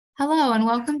Hello, and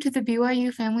welcome to the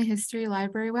BYU Family History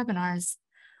Library webinars.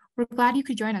 We're glad you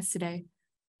could join us today.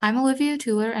 I'm Olivia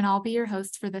Tuller, and I'll be your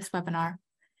host for this webinar.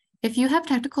 If you have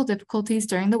technical difficulties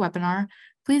during the webinar,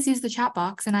 please use the chat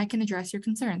box and I can address your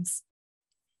concerns.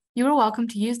 You are welcome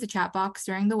to use the chat box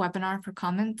during the webinar for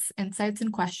comments, insights,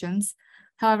 and questions.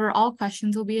 However, all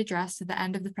questions will be addressed at the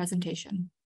end of the presentation.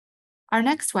 Our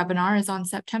next webinar is on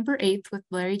September 8th with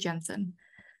Larry Jensen.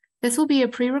 This will be a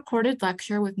pre-recorded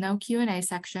lecture with no Q&A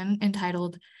section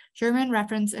entitled German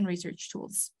Reference and Research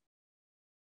Tools.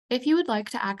 If you would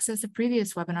like to access a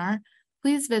previous webinar,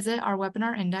 please visit our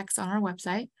webinar index on our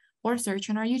website or search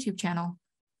on our YouTube channel.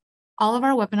 All of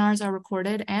our webinars are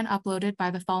recorded and uploaded by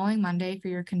the following Monday for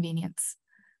your convenience.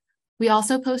 We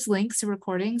also post links to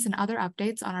recordings and other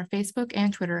updates on our Facebook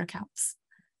and Twitter accounts.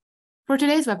 For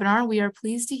today's webinar, we are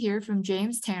pleased to hear from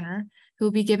James Tanner, who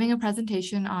will be giving a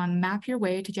presentation on Map Your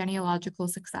Way to Genealogical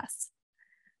Success.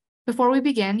 Before we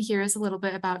begin, here is a little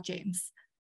bit about James.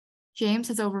 James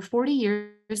has over 40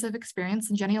 years of experience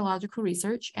in genealogical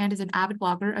research and is an avid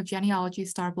blogger of Genealogy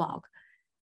Star blog.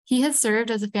 He has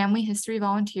served as a family history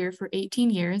volunteer for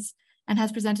 18 years and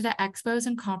has presented at expos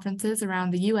and conferences around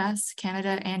the US,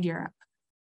 Canada, and Europe.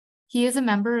 He is a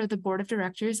member of the board of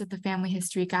directors of the Family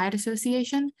History Guide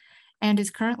Association and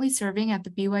is currently serving at the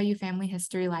BYU Family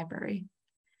History Library.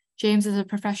 James is a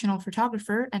professional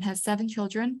photographer and has 7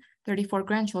 children, 34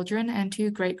 grandchildren, and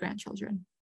 2 great-grandchildren.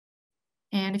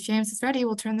 And if James is ready,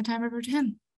 we'll turn the time over to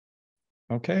him.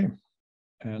 Okay,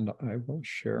 and I will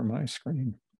share my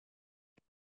screen.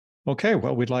 Okay,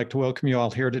 well, we'd like to welcome you all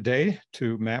here today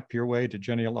to Map Your Way to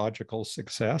Genealogical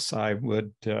Success. I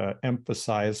would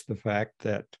emphasize the fact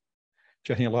that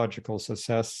genealogical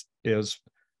success is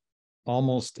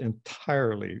almost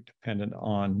entirely dependent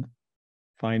on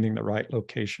finding the right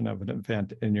location of an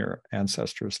event in your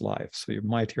ancestor's life. So you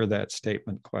might hear that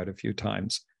statement quite a few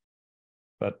times.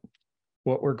 But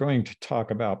what we're going to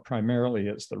talk about primarily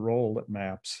is the role that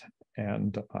maps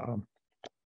and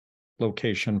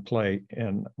location play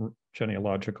in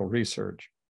genealogical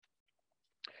research.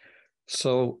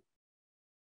 So,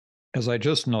 as I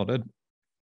just noted,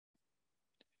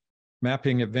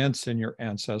 mapping events in your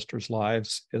ancestors'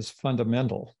 lives is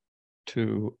fundamental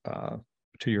to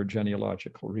your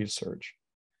genealogical research.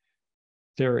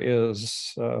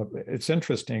 It's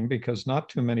interesting because not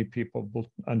too many people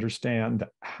will understand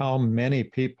how many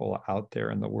people out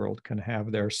there in the world can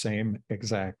have their same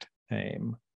exact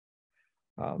name.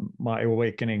 My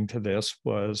awakening to this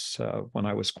was when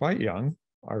I was quite young.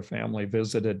 Our family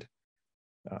visited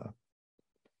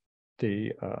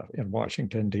in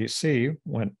Washington, D.C.,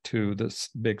 went to this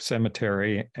big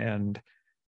cemetery, and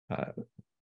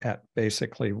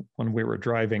basically when we were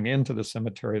driving into the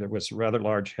cemetery, there was a rather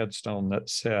large headstone that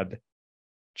said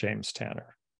James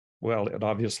Tanner. Well, it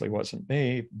obviously wasn't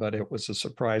me, but it was a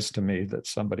surprise to me that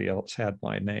somebody else had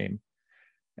my name.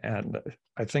 And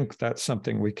I think that's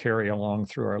something we carry along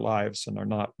through our lives and are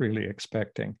not really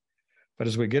expecting. But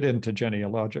as we get into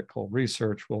genealogical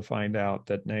research, we'll find out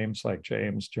that names like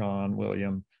James, John,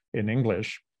 William in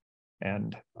English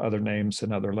and other names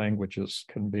in other languages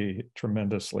can be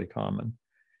tremendously common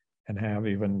and have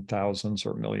even thousands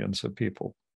or millions of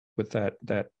people with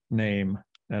that name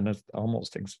and it's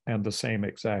almost and the same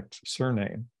exact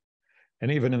surname, and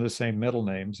even in the same middle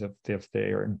names if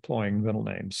they are employing middle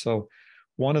names. So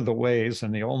one of the ways,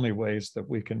 and the only ways, that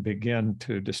we can begin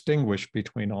to distinguish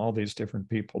between all these different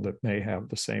people that may have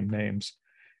the same names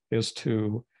is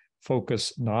to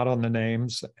focus not on the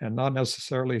names and not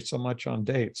necessarily so much on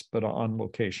dates, but on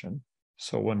location.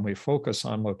 So when we focus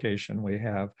on location, we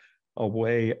have a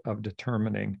way of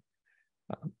determining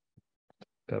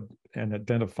and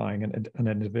identifying an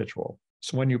individual.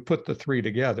 So when you put the three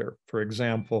together, for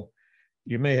example,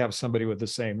 you may have somebody with the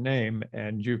same name,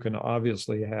 and you can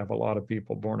obviously have a lot of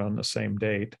people born on the same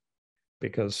date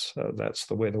because that's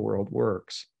the way the world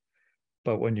works.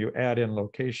 But when you add in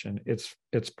location, it's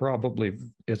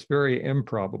very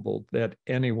improbable that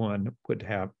anyone would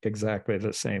have exactly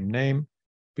the same name,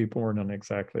 be born on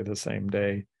exactly the same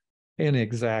day, in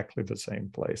exactly the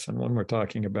same place. And when we're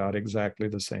talking about exactly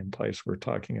the same place, we're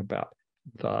talking about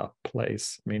the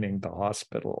place, meaning the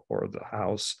hospital or the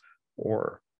house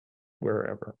or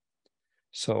wherever.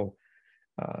 So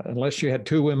unless you had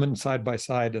 2 women side by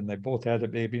side and they both had a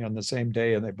baby on the same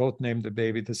day and they both named the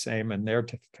baby the same and their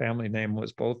family name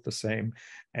was both the same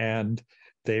and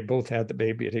they both had the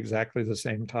baby at exactly the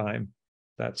same time,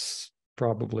 that's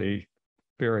probably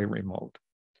very remote.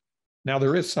 Now,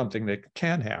 there is something that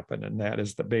can happen, and that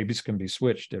is the babies can be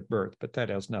switched at birth, but that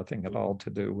has nothing at all to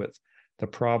do with the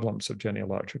problems of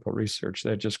genealogical research.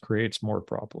 That just creates more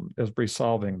problems. As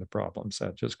resolving the problems,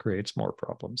 that just creates more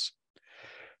problems.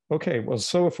 Okay, well,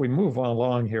 so if we move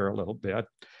along here a little bit,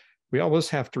 we always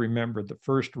have to remember the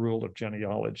first rule of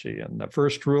genealogy. And the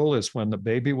first rule is when the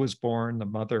baby was born, the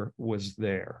mother was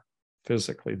there,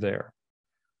 physically there.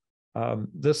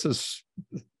 This is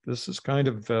kind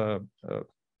of a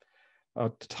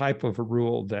type of a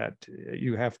rule that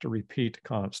you have to repeat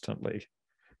constantly.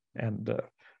 And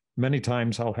many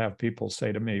times I'll have people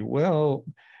say to me, well,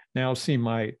 now see,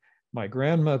 my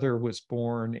grandmother was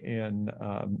born in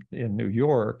New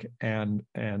York, and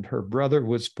her brother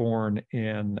was born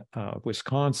in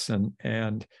Wisconsin,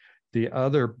 and the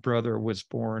other brother was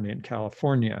born in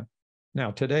California.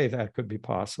 Now, today that could be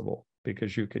possible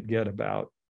because you could get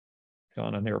about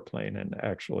on an airplane and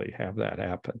actually have that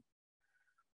happen.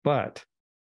 But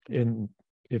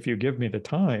if you give me the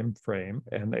time frame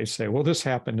and they say, well, this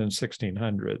happened in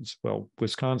 1600s, well,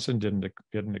 Wisconsin didn't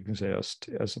exist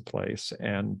as a place,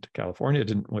 and California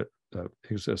didn't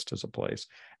exist as a place,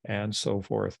 and so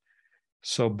forth.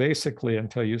 So basically,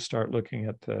 until you start looking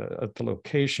at the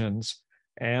locations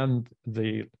and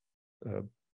the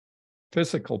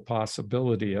physical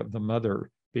possibility of the mother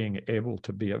being able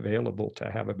to be available to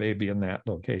have a baby in that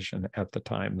location at the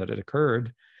time that it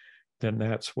occurred, then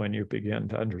that's when you begin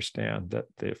to understand that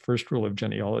the first rule of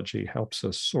genealogy helps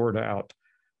us sort out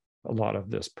a lot of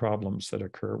this problems that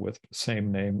occur with same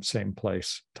name, same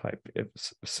place type,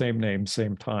 same name,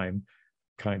 same time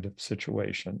kind of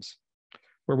situations,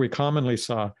 where we commonly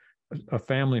see a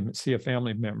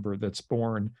family member that's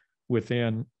born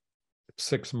within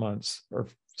 6 months or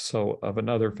so of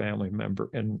another family member,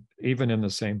 and even in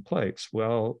the same place.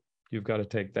 Well, you've got to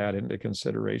take that into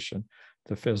consideration,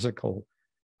 the physical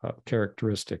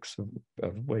characteristics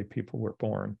of the way people were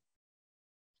born.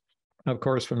 Of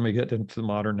course, when we get into the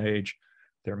modern age,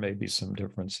 there may be some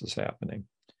differences happening.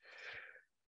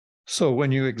 So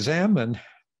when you examine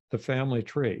the family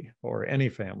tree or any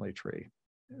family tree,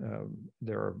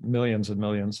 there are millions and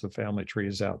millions of family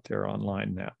trees out there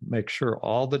online now. Make sure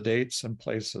all the dates and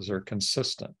places are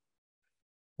consistent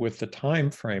with the time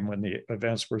frame when the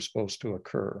events were supposed to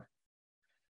occur.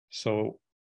 So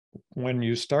when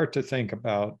you start to think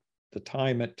about the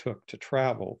time it took to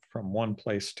travel from one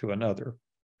place to another,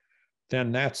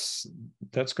 then that's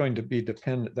going to be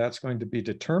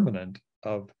determinant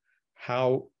of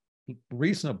how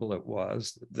reasonable it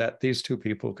was that these two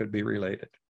people could be related.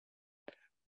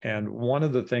 And one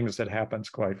of the things that happens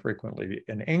quite frequently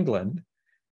in England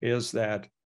is that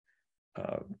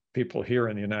people here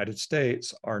in the United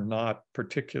States are not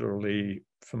particularly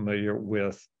familiar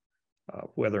with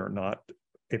whether or not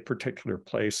a particular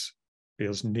place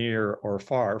is near or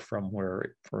far from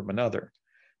another.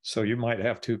 So you might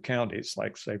have two counties,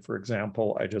 like, say, for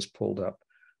example, I just pulled up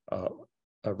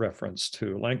a reference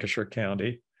to Lancashire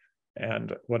County.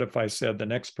 And what if I said the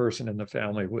next person in the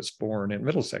family was born in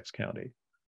Middlesex County?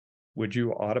 Would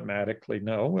you automatically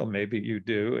know? Well, maybe you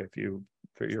do if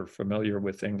you're familiar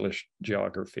with English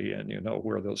geography and you know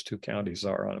where those two counties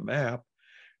are on a map.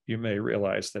 You may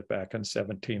realize that back in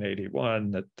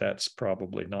 1781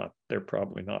 they're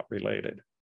probably not related.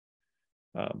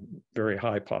 Very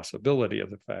high possibility of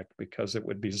the fact, because it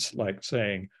would be like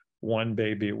saying one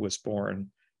baby was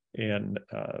born in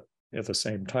at the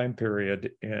same time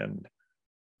period in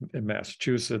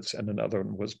Massachusetts and another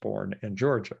one was born in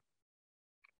Georgia.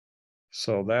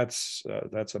 So that's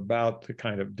about the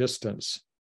kind of distance,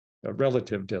 a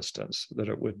relative distance that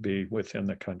it would be within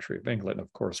the country of England,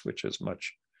 of course, which is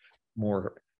much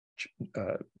more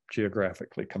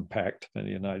geographically compact than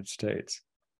the United States.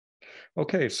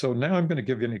 Okay, so now I'm going to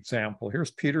give you an example. Here's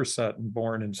Peter Sutton,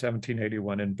 born in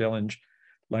 1781 in Billinge,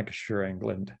 Lancashire,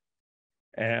 England.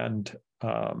 And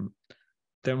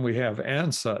then we have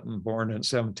Anne Sutton, born in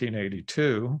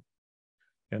 1782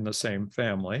 in the same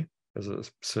family as a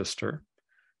sister.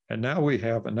 And now we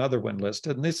have another one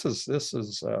listed, and this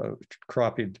is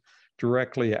copied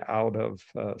directly out of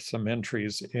some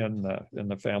entries in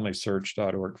the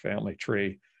familysearch.org family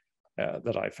tree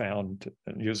that I found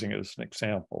and using it as an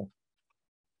example.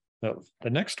 The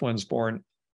next one's born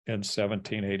in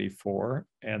 1784,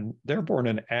 and they're born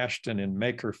in Ashton in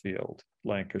Makerfield,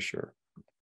 Lancashire.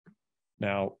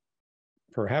 Now,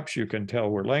 perhaps you can tell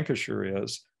where Lancashire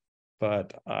is,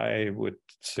 but I would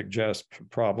suggest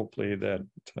probably that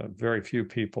very few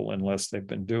people, unless they've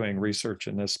been doing research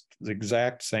in the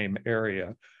exact same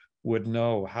area, would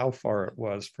know how far it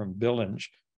was from Billinge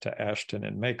to Ashton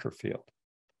and Makerfield,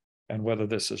 and whether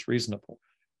this is reasonable,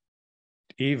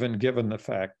 even given the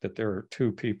fact that there are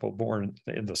two people born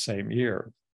in the same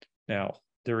year. Now,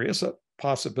 there is a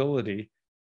possibility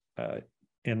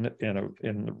in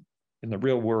the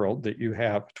real world that you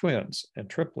have twins and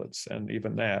triplets, and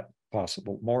even that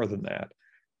possible more than that.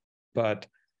 But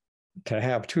to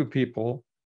have two people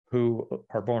who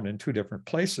are born in two different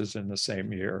places in the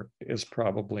same year is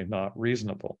probably not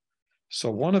reasonable.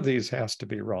 So one of these has to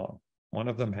be wrong. One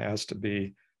of them has to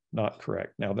be not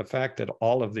correct. Now, the fact that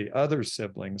all of the other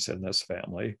siblings in this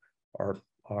family are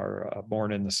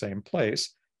born in the same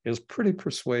place is pretty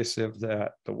persuasive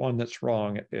that the one that's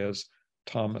wrong is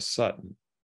Thomas Sutton.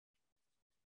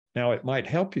 Now, it might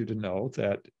help you to know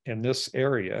that in this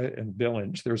area in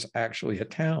Billinge, there's actually a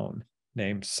town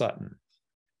named Sutton.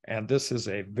 And this is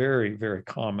a very, very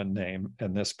common name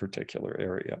in this particular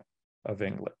area of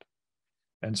England.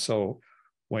 And so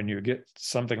when you get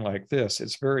something like this,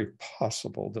 it's very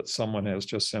possible that someone has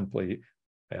just simply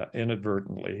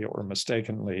inadvertently or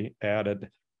mistakenly added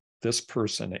this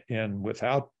person in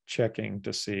without checking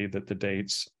to see that the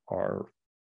dates are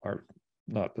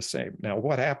not the same. Now,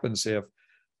 what happens if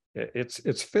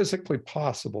it's physically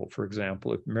possible, for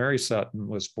example, if Mary Sutton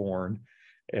was born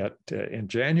in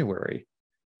January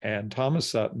and Thomas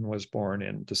Sutton was born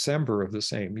in December of the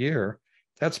same year,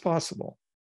 that's possible.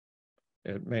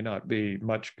 It may not be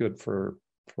much good for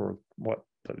what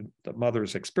the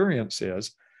mother's experience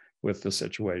is with the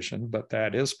situation, but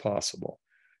that is possible.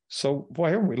 So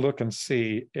why don't we look and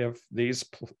see if these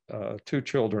two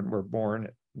children were born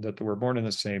in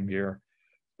the same year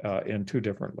in two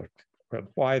different,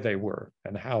 why they were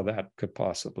and how that could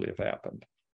possibly have happened.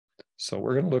 So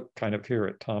we're going to look kind of here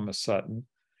at Thomas Sutton,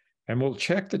 and we'll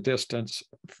check the distance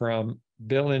from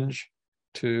Billinge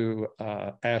to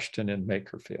Ashton and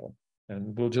Makerfield.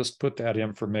 And we'll just put that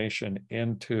information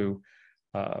into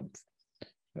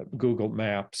Google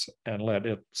Maps and let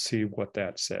it see what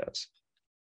that says.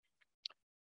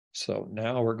 So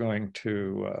now we're going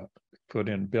to put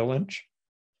in Billinge,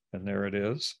 and there it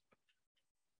is.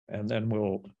 And then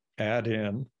we'll add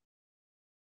in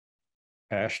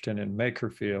Ashton and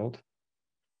Makerfield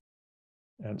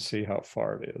and see how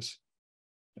far it is.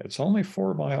 It's only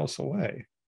 4 miles away.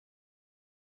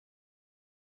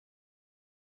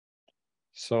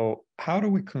 So how do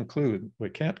we conclude? We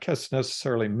can't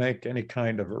necessarily make any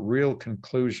kind of a real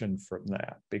conclusion from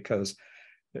that, because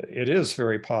it is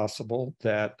very possible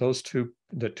that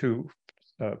the two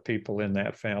people in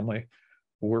that family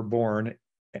were born,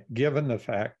 given the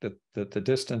fact that the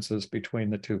distances between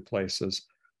the two places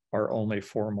are only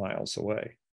 4 miles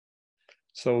away.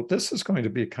 So this is going to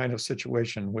be a kind of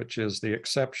situation which is the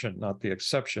exception, not the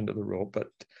exception to the rule,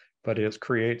 but it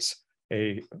creates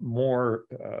a more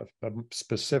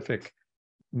specific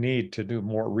need to do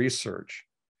more research.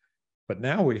 But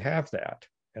now we have that.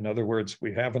 In other words,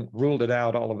 we haven't ruled it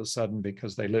out all of a sudden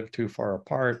because they live too far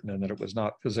apart and that it was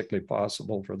not physically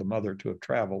possible for the mother to have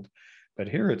traveled. But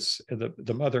here it's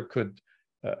the mother could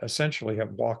essentially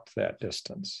have walked that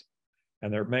distance.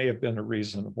 And there may have been a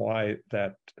reason why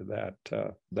that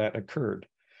occurred.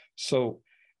 So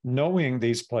knowing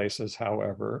these places,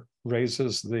 however,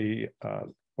 raises the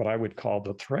what I would call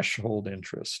the threshold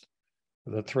interest,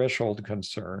 the threshold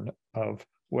concern of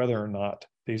whether or not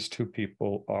these two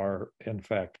people are in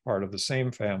fact part of the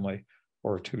same family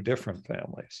or two different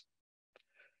families.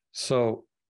 So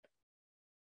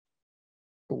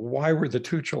why were the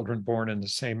two children born in the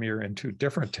same year in two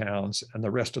different towns and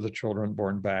the rest of the children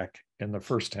born back in the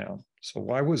first town? So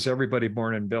why was everybody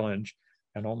born in Billinge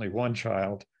and only one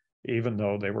child, even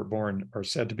though they were born or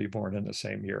said to be born in the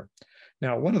same year?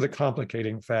 Now, one of the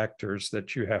complicating factors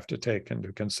that you have to take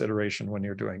into consideration when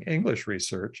you're doing English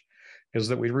research is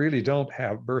that we really don't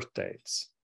have birth dates.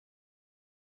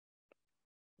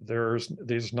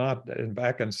 These not, and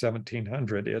back in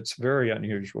 1700, it's very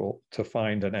unusual to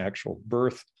find an actual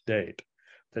birth date.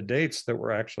 The dates that we're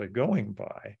actually going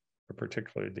by,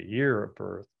 particularly the year of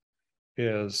birth,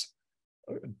 is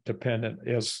dependent,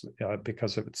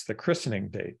 because it's the christening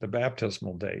date, the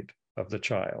baptismal date of the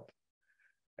child.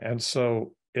 And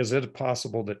so is it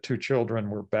possible that two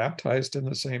children were baptized in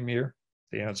the same year?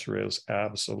 The answer is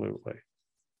absolutely.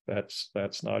 That's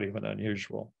not even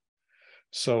unusual.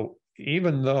 So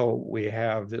even though we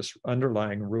have this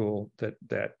underlying rule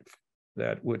that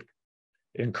would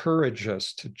encourage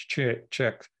us to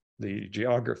check the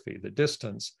geography, the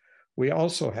distance, we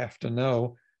also have to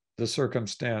know the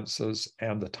circumstances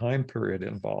and the time period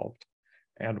involved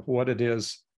and what it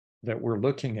is that we're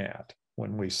looking at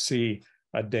when we see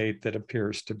a date that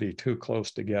appears to be too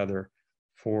close together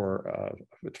for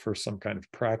some kind of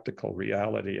practical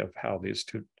reality of how these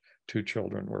two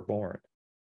children were born.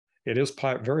 It is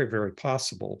very, very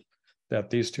possible that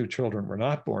these two children were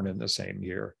not born in the same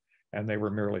year and they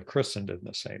were merely christened in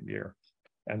the same year,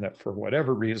 and that for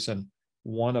whatever reason,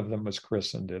 one of them was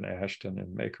christened in Ashton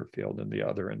and Makerfield and the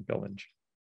other in Billings.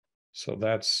 So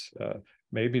that's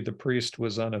maybe the priest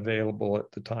was unavailable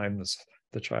at the time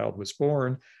the child was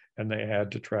born, and they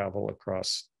had to travel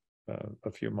across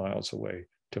a few miles away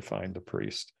to find the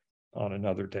priest on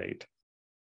another date.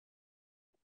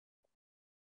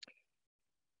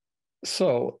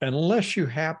 So unless you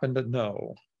happen to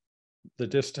know the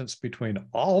distance between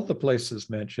all the places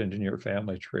mentioned in your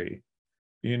family tree,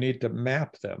 you need to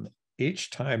map them each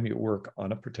time you work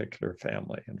on a particular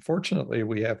family. And fortunately,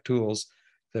 we have tools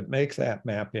that make that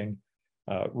mapping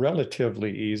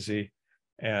relatively easy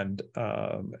and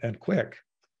quick,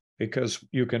 because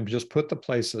you can just put the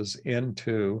places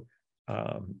into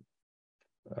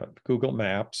Google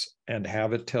Maps and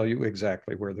have it tell you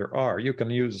exactly where there are. You can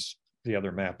use the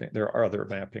other mapping. There are other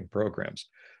mapping programs,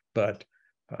 but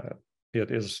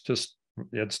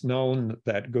it's known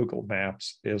that Google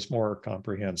Maps is more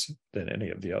comprehensive than any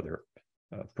of the other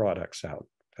products out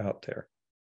there.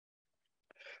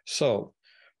 So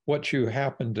what you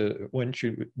happen to,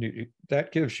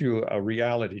 that gives you a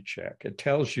reality check. It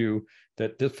tells you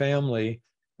that the family,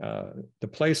 the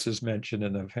places mentioned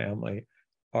in the family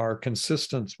are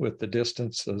consistent with the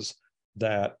distances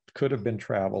that could have been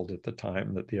traveled at the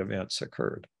time that the events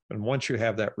occurred. And once you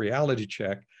have that reality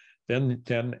check,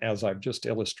 then as I've just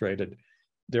illustrated,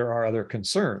 there are other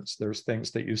concerns. There's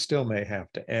things that you still may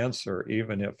have to answer,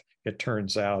 even if it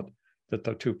turns out that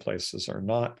the two places are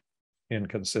not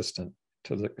inconsistent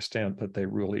to the extent that they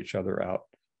rule each other out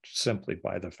simply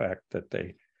by the fact that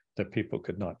people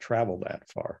could not travel that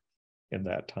far in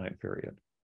that time period.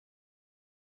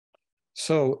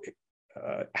 So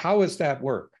how does that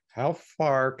work? How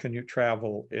far can you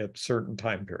travel at certain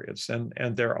time periods?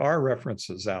 And there are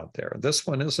references out there. This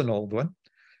one is an old one.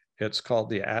 It's called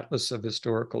the Atlas of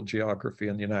Historical Geography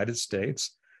in the United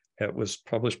States. It was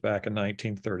published back in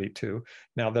 1932.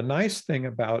 Now, the nice thing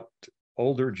about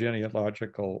older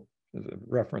genealogical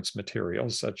reference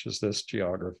materials, such as this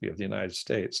Geography of the United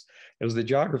States, is the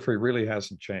geography really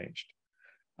hasn't changed.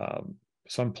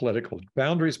 Some political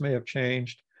boundaries may have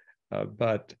changed,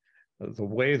 but the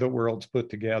way the world's put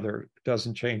together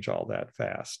doesn't change all that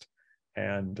fast.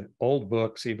 And old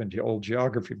books, even old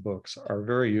geography books, are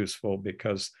very useful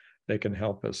because they can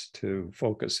help us to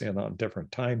focus in on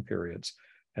different time periods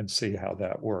and see how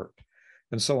that worked.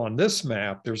 And so on this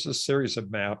map, there's a series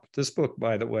of maps. This book,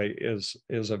 by the way, is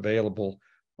available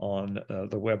on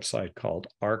the website called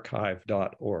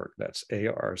archive.org. That's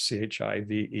archive.org,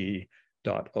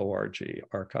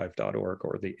 archive.org,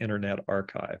 or the Internet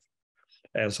Archive,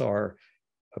 as are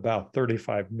about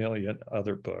 35 million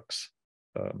other books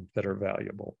that are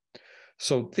valuable.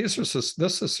 So this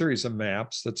is a series of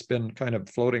maps that's been kind of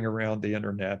floating around the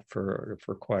internet for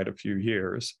quite a few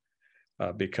years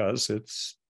because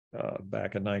it's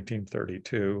back in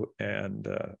 1932 and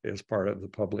is part of the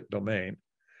public domain.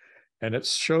 And it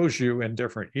shows you in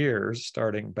different years,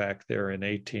 starting back there in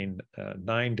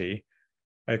 1890,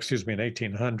 in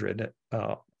 1800,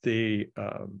 the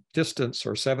distance,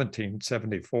 or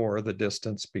 1774, the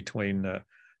distance between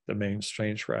the main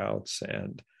strange routes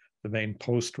and the main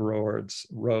post roads,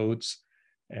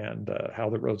 and how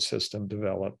the road system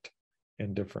developed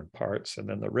in different parts. And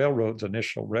then the railroads,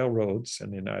 initial railroads in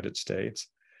the United States,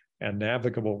 and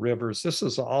navigable rivers. This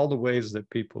is all the ways that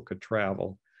people could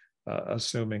travel,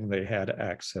 assuming they had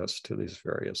access to these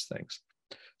various things.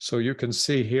 So you can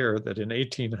see here that in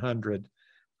 1800,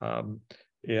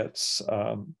 it's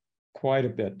quite a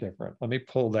bit different. Let me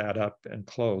pull that up and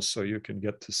close so you can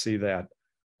get to see that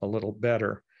a little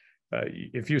better.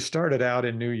 If you started out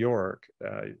in New York,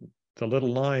 the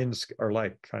little lines are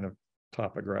like kind of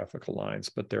topographical lines,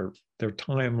 but they're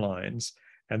timelines,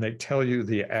 and they tell you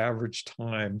the average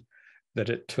time that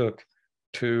it took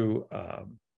to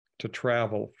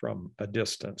travel from a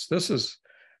distance. This is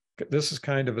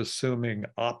kind of assuming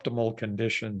optimal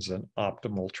conditions and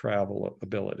optimal travel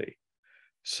ability.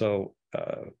 So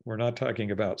we're not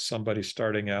talking about somebody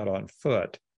starting out on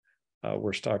foot.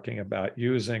 We're talking about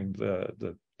using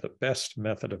the best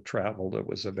method of travel that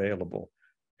was available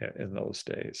in those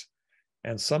days.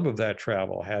 And some of that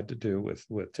travel had to do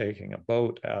with taking a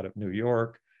boat out of New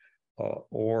York,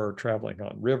 or traveling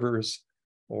on rivers,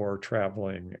 or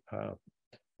traveling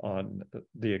on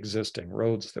the existing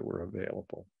roads that were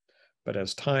available. But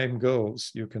as time goes,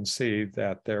 you can see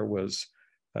that there's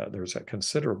a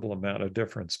considerable amount of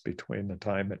difference between the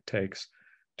time it takes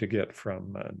to get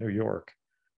from New York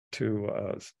to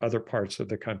other parts of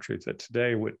the country that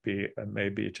today would be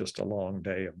maybe just a long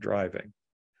day of driving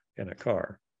in a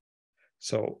car.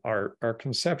 So our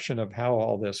conception of how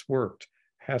all this worked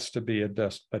has to be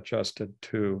adjusted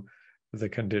to the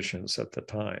conditions at the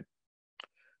time.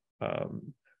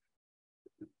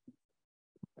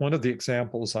 One of the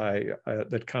examples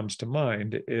that comes to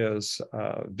mind is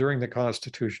during the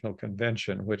Constitutional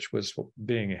Convention, which was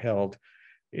being held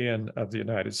of the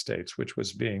United States, which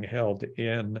was being held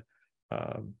in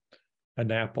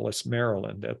Annapolis,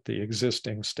 Maryland, at the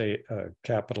existing state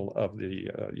capital of the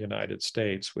United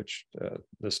States, which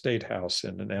the State House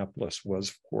in Annapolis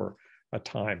was for a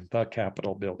time the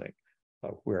Capitol building,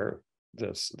 where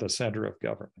the center of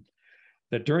government.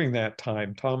 That during that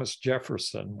time, Thomas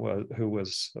Jefferson, who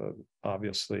was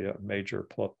obviously a major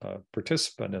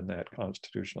participant in that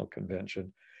Constitutional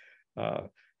Convention,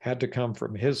 had to come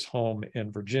from his home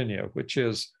in Virginia, which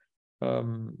is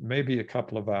maybe a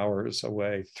couple of hours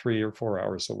away, 3 or 4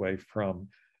 hours away from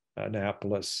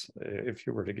Annapolis, if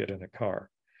you were to get in a car.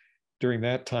 During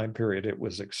that time period, it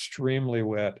was extremely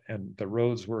wet and the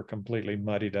roads were completely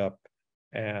muddied up,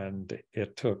 and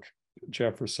it took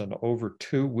Jefferson over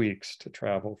 2 weeks to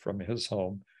travel from his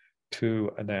home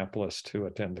to Annapolis to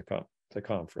attend the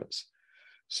conference.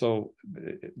 So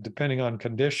depending on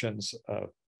conditions,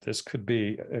 it could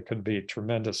be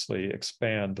tremendously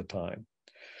expand the time.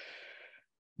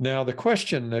 Now, the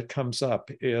question that comes up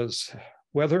is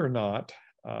whether or not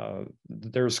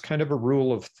there's kind of a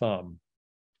rule of thumb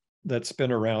that's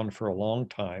been around for a long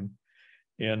time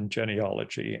in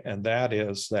genealogy, and that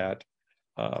is that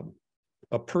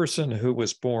a person who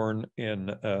was born in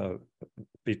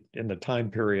the time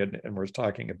period, and we're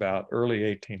talking about early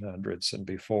 1800s and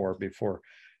before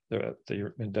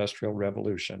the Industrial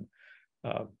Revolution.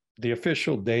 The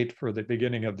official date for the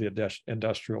beginning of the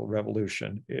Industrial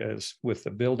Revolution is with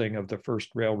the building of the first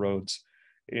railroads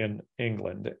in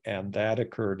England, and that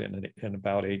occurred in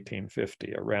about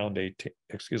 1850, around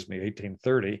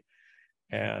 1830,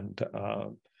 and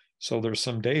so there's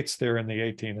some dates there in the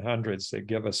 1800s that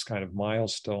give us kind of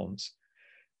milestones.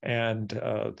 And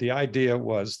the idea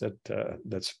was that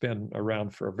that's been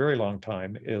around for a very long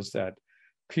time, is that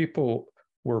people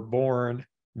were born,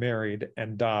 married,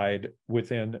 and died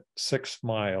within 6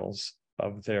 miles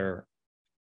of their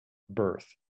birth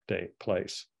date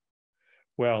place.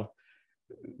 Well,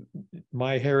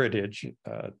 MyHeritage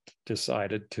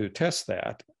decided to test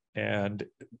that and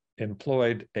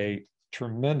employed a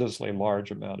tremendously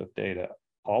large amount of data,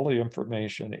 all the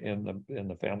information in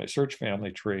the family search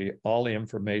family tree, all the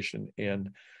information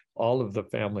in all of the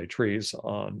family trees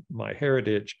on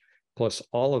MyHeritage, plus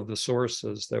all of the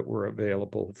sources that were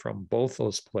available from both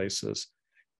those places,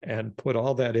 and put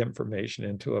all that information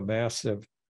into a massive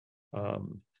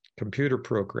computer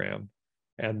program,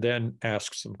 and then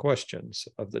ask some questions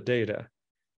of the data.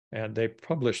 And they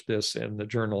published this in the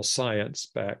journal Science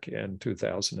back in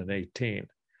 2018.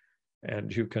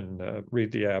 And you can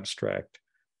read the abstract.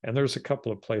 And there's a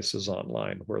couple of places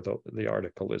online where the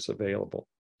article is available.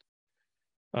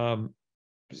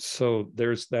 So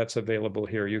that's available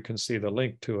here. You can see the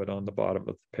link to it on the bottom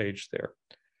of the page there.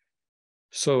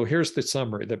 So here's the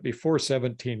summary: that before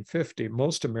 1750,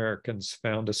 most Americans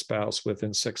found a spouse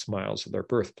within 6 miles of their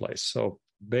birthplace. So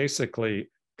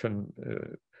basically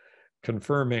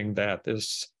confirming that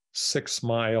this 6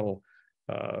 mile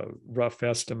rough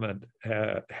estimate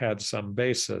had some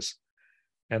basis.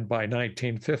 And by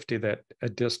 1950, that a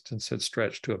distance had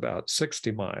stretched to about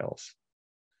 60 miles,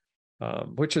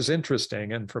 which is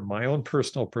interesting. And from my own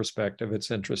personal perspective,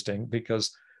 it's interesting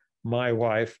because my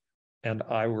wife and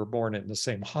I were born in the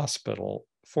same hospital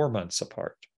 4 months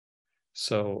apart.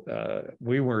 So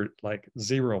we were like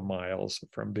 0 miles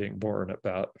from being born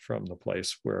from the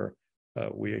place where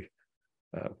we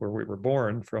were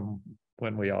born from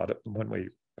when we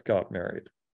got married.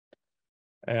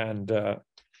 And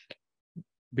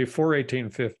before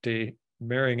 1850,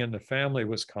 marrying in the family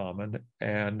was common.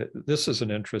 And this is an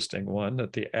interesting one,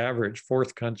 that the average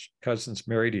 4th cousins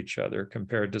married each other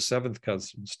compared to 7th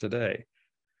cousins today.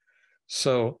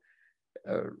 So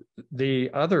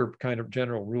the other kind of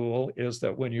general rule is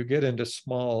that when you get into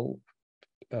small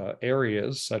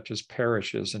areas, such as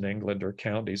parishes in England or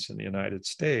counties in the United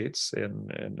States,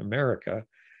 in America,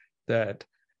 that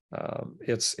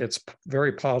it's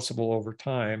very possible over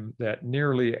time that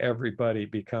nearly everybody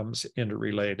becomes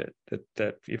interrelated.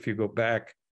 That if you go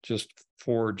back just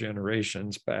 4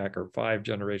 generations back or 5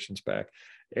 generations back,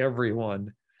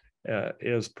 everyone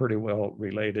is pretty well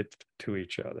related to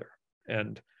each other.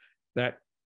 And that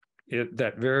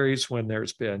varies when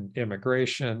there's been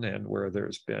immigration and where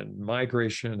there's been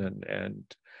migration,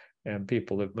 and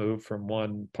people have moved from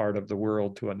one part of the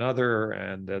world to another,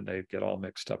 and then they get all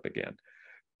mixed up again.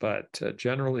 But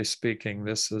generally speaking,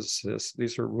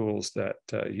 these are rules that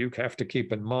you have to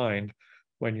keep in mind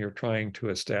when you're trying to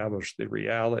establish the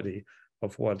reality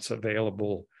of what's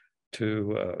available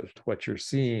to what you're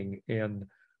seeing in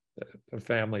a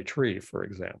family tree, for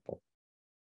example.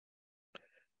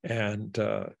 And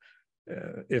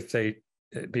if they,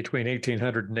 between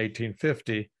 1800 and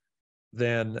 1850,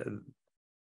 then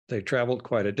they traveled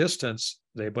quite a distance.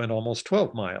 They went almost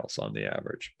 12 miles on the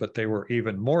average, but they were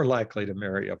even more likely to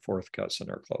marry a fourth cousin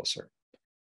or closer.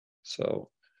 So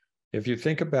if you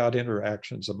think about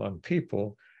interactions among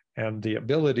people and the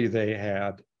ability they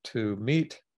had to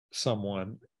meet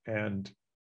someone and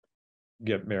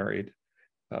get married,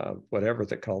 whatever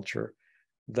the culture,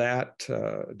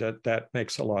 that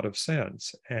makes a lot of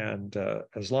sense. And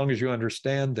as long as you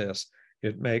understand this,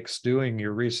 it makes doing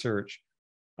your research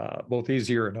both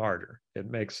easier and harder. It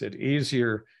makes it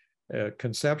easier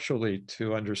conceptually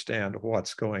to understand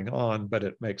what's going on, but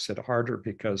it makes it harder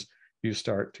because you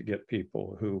start to get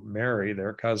people who marry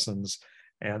their cousins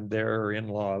and their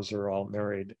in-laws are all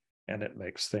married, and it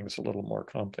makes things a little more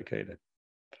complicated.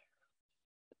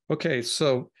 Okay,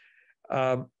 so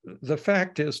the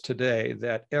fact is today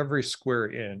that every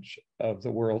square inch of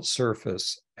the world's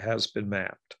surface has been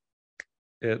mapped.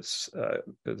 It's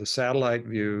the satellite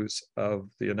views of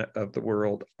the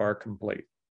world are complete.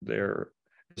 There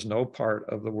is no part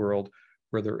of the world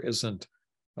where there isn't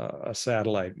a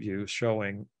satellite view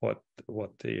showing what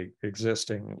the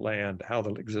existing land, how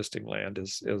the existing land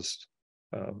is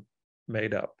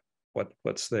made up,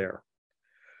 what's there.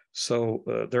 So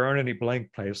there aren't any blank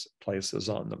places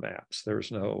on the maps.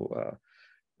 There's no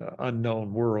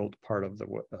unknown world part of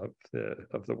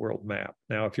the world map.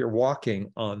 Now, if you're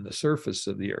walking on the surface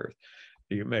of the Earth,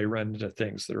 you may run into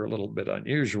things that are a little bit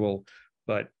unusual,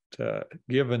 but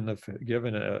given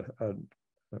a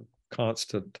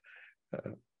constant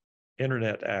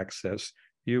internet access,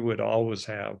 you would always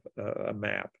have a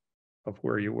map of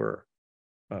where you were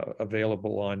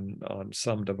available on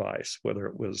some device, whether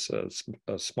it was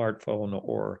a smartphone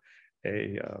or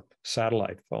a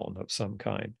satellite phone of some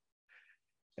kind,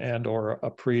 and or a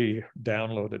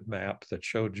pre-downloaded map that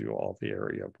showed you all the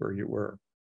area where you were.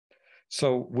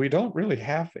 So we don't really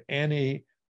have any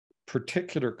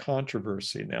particular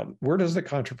controversy. Now, where does the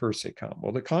controversy come?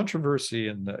 Well, the controversy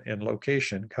in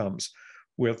location comes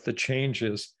with the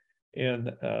changes in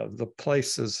the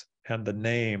places and the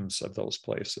names of those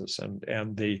places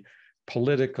and the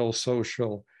political,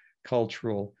 social,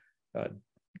 cultural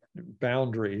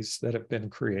boundaries that have been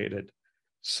created,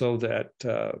 so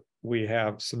that we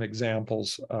have some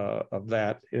examples of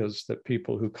that is that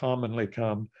people who commonly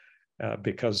come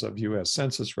because of US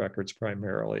Census records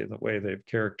primarily, and the way they've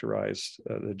characterized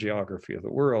the geography of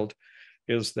the world,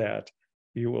 is that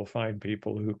you will find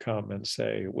people who come and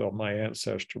say, well, my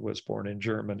ancestor was born in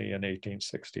Germany in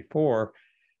 1864.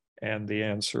 And the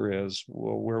answer is,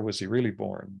 well, where was he really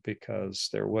born? Because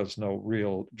there was no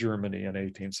real Germany in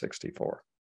 1864.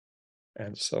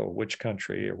 And so which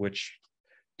country or which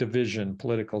division,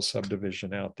 political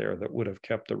subdivision out there that would have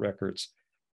kept the records,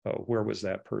 where was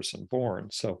that person born?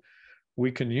 So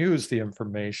we can use the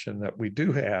information that we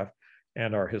do have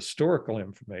and our historical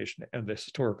information and the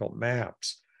historical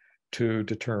maps to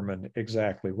determine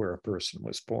exactly where a person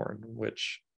was born,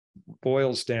 which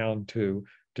boils down to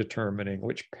determining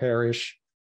which parish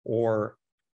or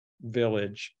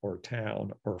village or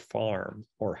town or farm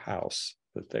or house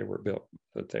that they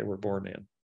were born in,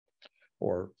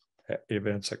 or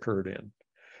events occurred in.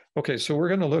 Okay, so we're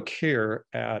going to look here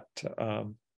at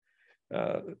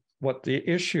what the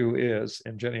issue is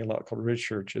in genealogical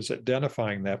research is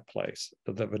identifying that place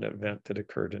of an event that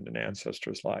occurred in an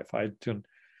ancestor's life. I've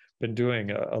been doing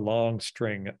a long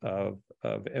string of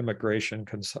immigration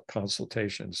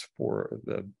consultations for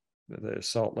the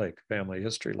Salt Lake Family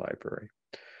History Library.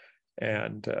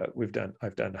 And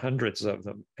I've done hundreds of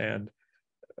them, and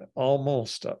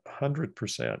almost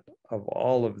 100% of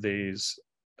all of these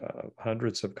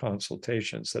hundreds of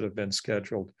consultations that have been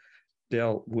scheduled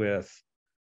dealt with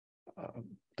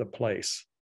the place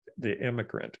the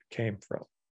immigrant came from,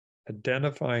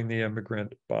 identifying the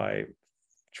immigrant by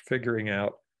figuring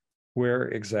out where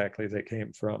exactly they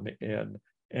came from in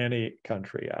any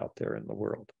country out there in the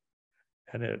world.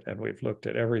 And we've looked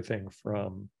at everything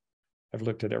from, I've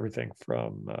looked at everything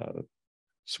from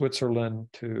Switzerland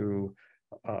to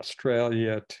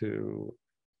Australia to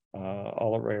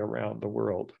all the way around the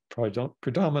world.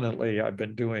 Predominantly, I've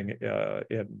been doing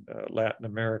in Latin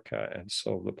America, and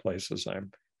so the places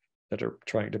that are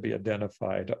trying to be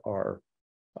identified are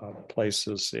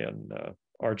places in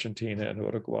Argentina and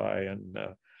Uruguay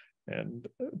and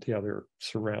the other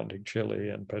surrounding Chile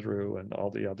and Peru and all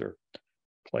the other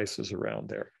places around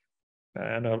there,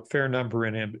 and a fair number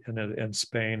in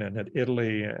Spain and in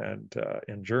Italy and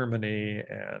in Germany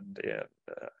and in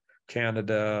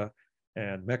Canada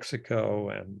and Mexico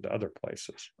and other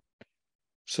places.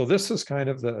 So this is kind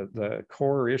of the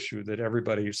core issue that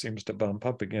everybody seems to bump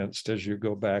up against as you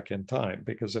go back in time,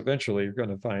 because eventually you're going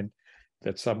to find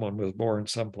that someone was born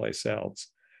someplace else.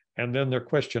 And then their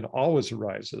question always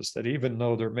arises that even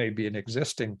though there may be an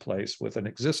existing place with an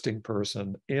existing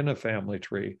person in a family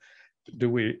tree, do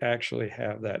we actually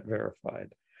have that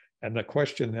verified? And the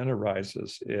question then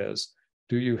arises is,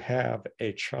 do you have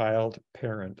a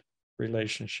child-parent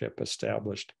relationship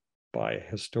established by a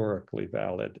historically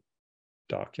valid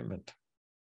document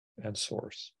and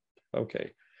source?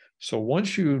 Okay, so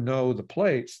once you know the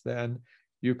place, then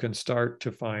you can start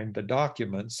to find the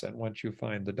documents. And once you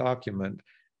find the document,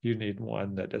 you need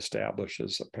one that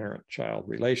establishes a parent-child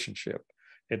relationship.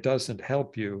 It doesn't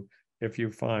help you if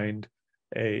you find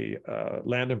a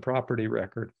land and property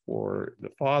record for the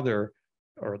father,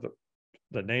 or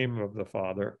the name of the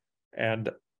father, and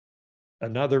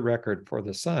another record for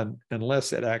the son,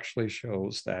 unless it actually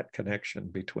shows that connection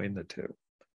between the two.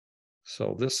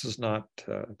 So this is not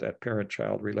that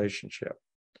parent-child relationship.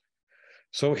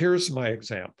 So here's my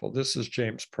example. This is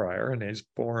James Pryor, and he's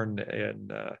born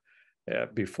in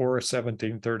before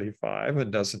 1735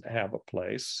 and doesn't have a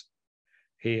place.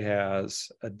 He has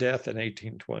a death in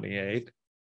 1828,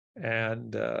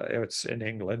 and it's in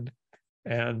England.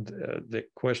 And the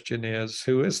question is,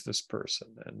 who is this person?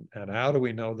 And how do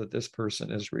we know that this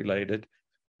person is related?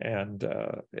 And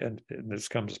this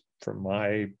comes from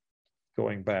my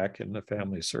going back in the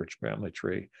family search family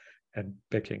tree and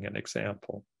picking an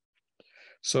example.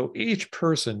 So each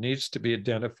person needs to be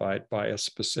identified by a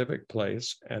specific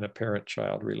place and a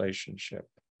parent-child relationship.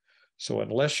 So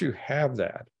unless you have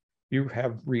that, you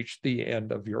have reached the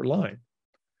end of your line.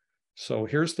 So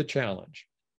here's the challenge.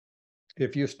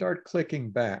 If you start clicking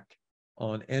back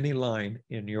on any line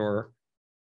in your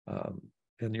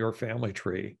family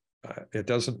tree, it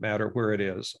doesn't matter where it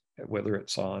is, whether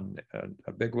it's on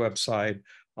a big website,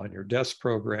 on your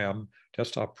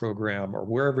desktop program, or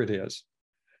wherever it is.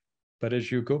 But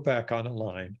as you go back on a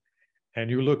line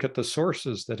and you look at the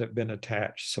sources that have been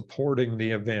attached supporting the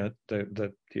event,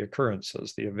 the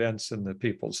occurrences, the events in the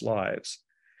people's lives,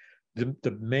 the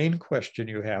main question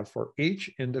you have for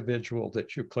each individual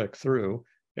that you click through,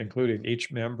 including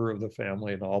each member of the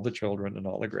family and all the children and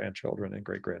all the grandchildren and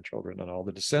great-grandchildren and all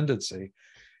the descendancy,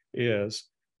 is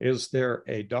there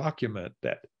a document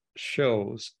that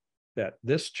shows that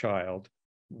this child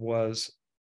was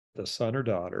the son or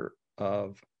daughter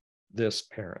of this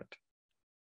parent,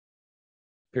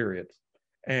 period?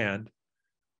 And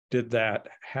did that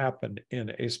happen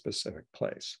in a specific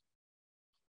place?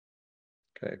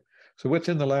 Okay, so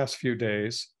within the last few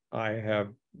days, I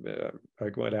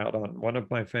went out on one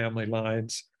of my family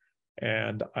lines,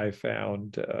 and I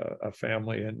found a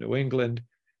family in New England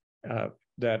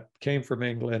that came from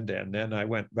England, and then I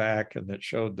went back and that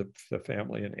showed the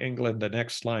family in England, the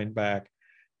next line back.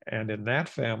 And in that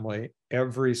family,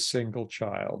 every single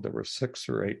child, there were 6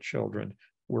 or 8 children,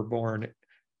 were born,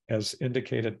 as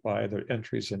indicated by the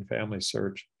entries in Family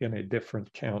Search, in a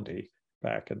different county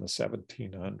back in the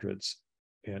 1700s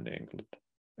in England.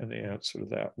 And the answer to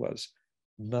that was,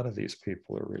 none of these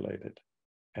people are related.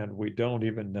 And we don't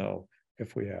even know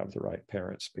if we have the right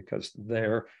parents, because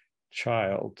their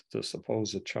child, the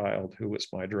supposed child who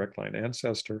was my direct line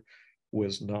ancestor,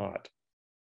 was not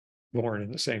born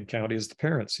in the same county as the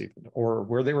parents even, or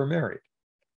where they were married.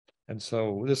 And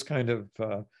so this kind of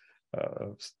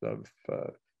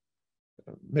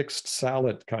mixed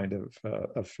salad kind of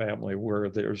family, where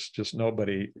there's just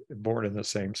nobody born in the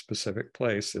same specific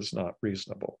place, is not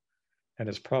reasonable, and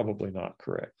is probably not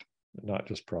correct. Not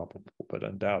just probable, but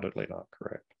undoubtedly not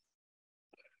correct.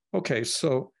 Okay,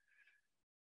 so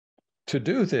to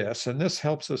do this, and this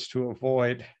helps us to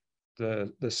avoid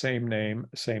the same name,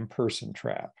 same person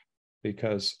trap,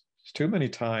 because too many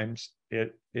times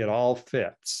it all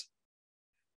fits.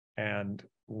 And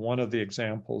one of the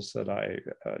examples that I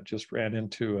just ran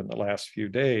into in the last few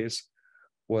days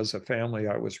was a family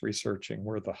I was researching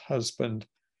where the husband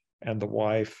and the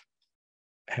wife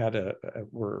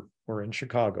were in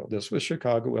Chicago. This was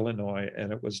Chicago, Illinois,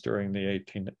 and it was during the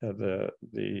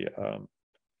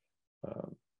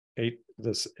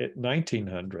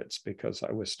 1900s, because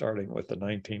I was starting with the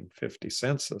 1950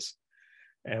 census.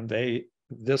 And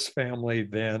this family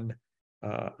then,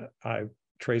 I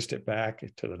traced it back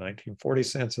to the 1940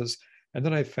 census, and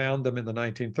then I found them in the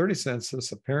 1930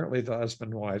 census. Apparently the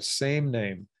husband and wife, same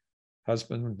name,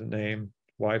 husband name,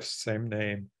 wife's same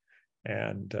name.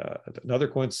 And another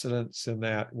coincidence in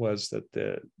that was that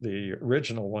the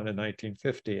original one in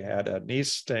 1950 had a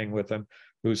niece staying with him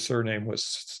whose surname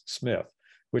was Smith,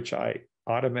 which I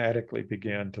automatically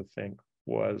began to think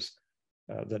was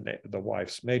the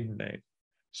wife's maiden name.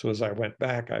 So as I went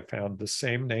back, I found the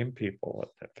same name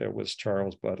people. It was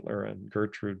Charles Butler and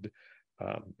Gertrude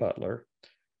Butler,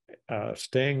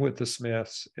 staying with the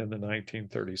Smiths in the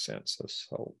 1930 census.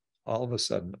 So all of a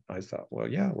sudden, I thought, well,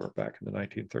 yeah, we're back in the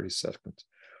 1930 census.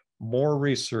 More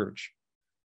research,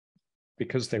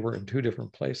 because they were in two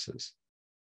different places.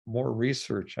 More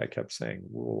research, I kept saying,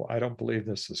 well, I don't believe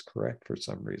this is correct for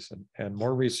some reason. And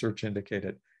more research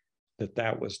indicated that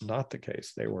that was not the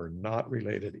case. They were not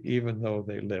related, even though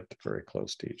they lived very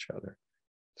close to each other.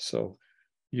 So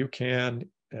you can,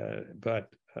 but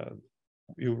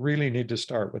you really need to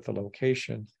start with the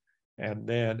location and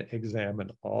then examine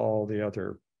all the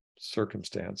other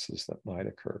circumstances that might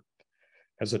occur.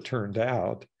 As it turned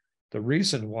out, the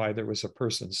reason why there was a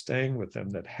person staying with them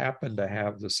that happened to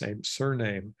have the same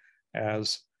surname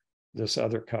as this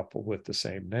other couple with the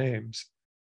same names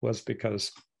was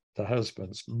because the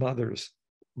husband's mother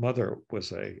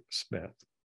was a Smith.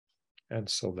 And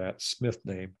so that Smith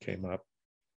name came up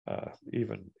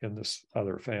even in this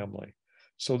other family.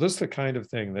 So this is the kind of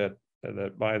thing that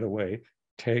by the way,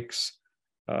 takes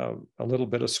a little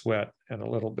bit of sweat and a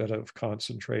little bit of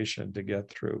concentration to get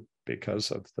through,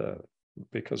 because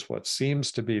what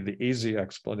seems to be the easy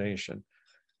explanation,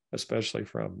 especially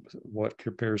from what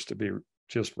appears to be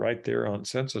just right there on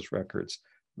census records,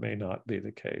 may not be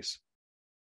the case.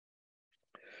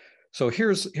 So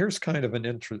here's kind of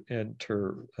an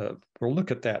we'll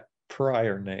look at that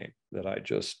prior name that I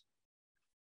just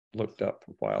looked up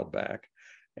a while back.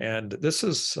 And this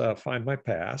is Find My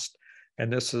Past. And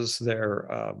this is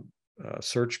their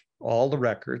search all the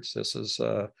records. This is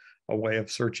a way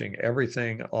of searching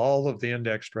everything, all of the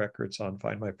indexed records on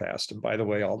Find My Past. And by the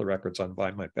way, all the records on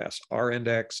Find My Past are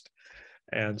indexed.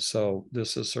 And so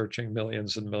this is searching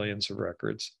millions and millions of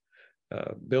records,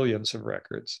 billions of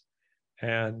records.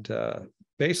 And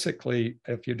basically,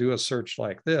 if you do a search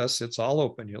like this, it's all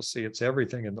open. You'll see it's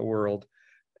everything in the world.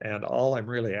 And all I'm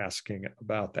really asking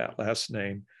about that last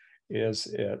name is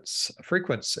its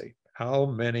frequency. How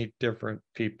many different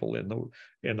people in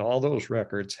all those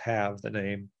records have the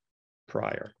name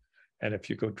Prior? And if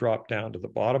you go drop down to the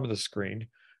bottom of the screen,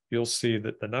 you'll see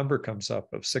that the number comes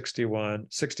up of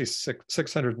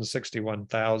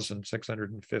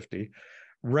 661,650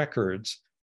 records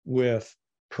with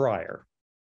Prior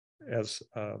as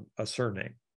a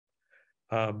surname.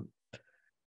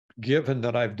 Given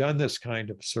that I've done this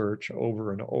kind of search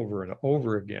over and over and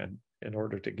over again in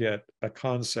order to get a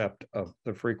concept of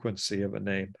the frequency of a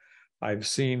name, I've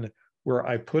seen where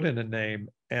I put in a name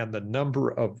and the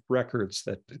number of records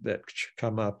that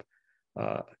come up,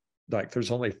 like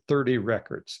there's only 30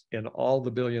 records in all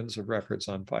the billions of records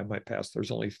on Find My Past.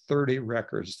 There's only 30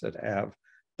 records that have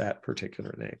that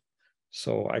particular name.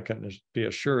 So I can be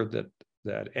assured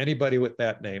that anybody with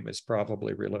that name is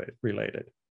probably related.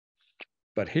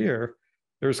 But here,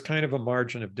 there's kind of a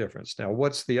margin of difference. Now,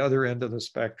 what's the other end of the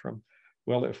spectrum?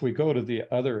 Well, if we go to the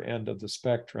other end of the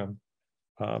spectrum,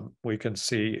 we can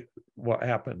see what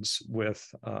happens with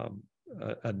a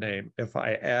name. If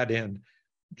I add in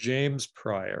James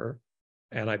Prior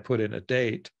and I put in a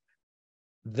date,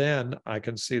 then I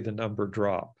can see the number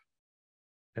drop.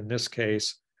 In this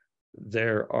case,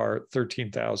 there are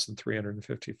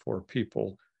 13,354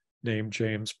 people named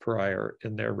James Prior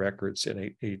in their records in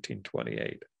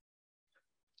 1828.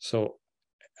 So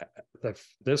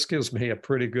this gives me a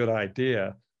pretty good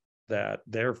idea that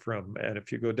they're from, and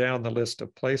if you go down the list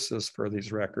of places for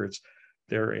these records,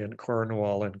 they're in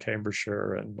Cornwall and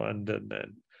Cambridgeshire and London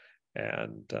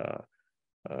and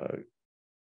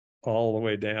all the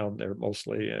way down. They're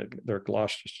mostly they're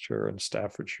Gloucestershire and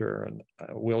Staffordshire and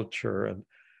Wiltshire and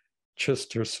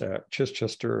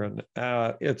Chichester, and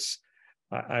it's,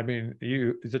 I mean,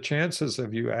 the chances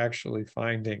of you actually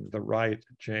finding the right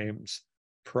James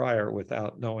Prior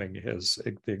without knowing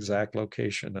the exact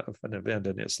location of an event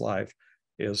in his life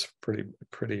is pretty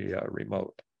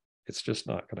remote. It's just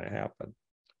not going to happen.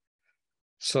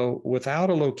 So without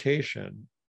a location,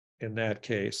 in that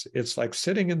case, it's like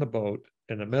sitting in the boat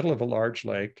in the middle of a large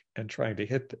lake and trying to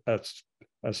hit a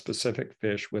specific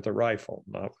fish with a rifle,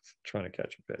 not trying to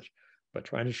catch a fish, but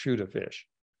trying to shoot a fish.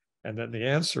 And then the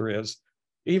answer is,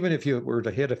 even if you were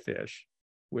to hit a fish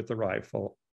with the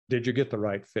rifle, did you get the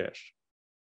right fish?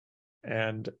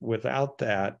 And without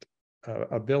that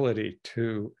ability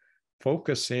to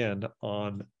focus in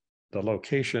on the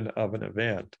location of an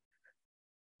event,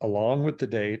 along with the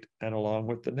date and along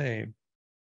with the name,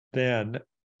 then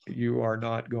you are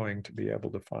not going to be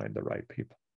able to find the right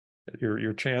people.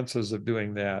 Your chances of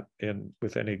doing that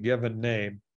with any given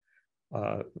name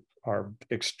are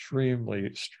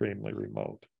extremely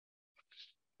remote.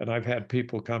 And I've had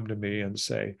people come to me and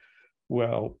say,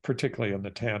 well, particularly in the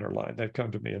Tanner line, they've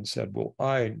come to me and said, well,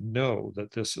 I know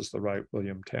that this is the right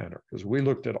William Tanner because we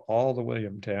looked at all the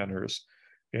William Tanners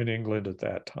in England at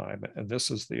that time, and this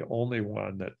is the only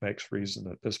one that makes reason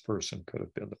that this person could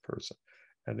have been the person.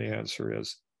 And the answer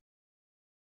is,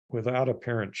 without a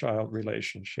parent-child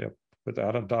relationship,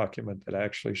 without a document that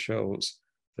actually shows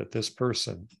that this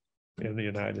person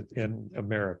in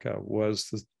America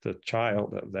was the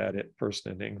child of that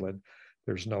person in England,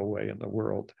 there's no way in the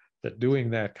world that doing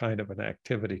that kind of an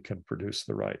activity can produce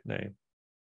the right name.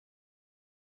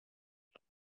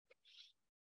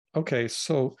 Okay,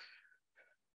 so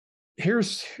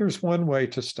here's one way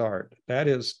to start. That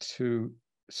is to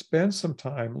spend some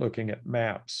time looking at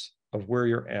maps of where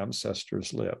your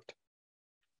ancestors lived.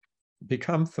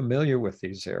 Become familiar with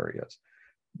these areas.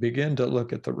 Begin to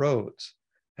look at the roads.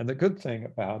 And the good thing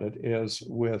about it is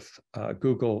with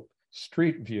Google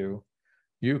Street View,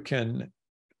 you can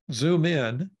zoom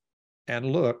in and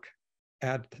look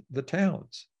at the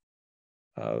towns.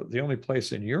 The only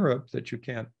place in Europe that you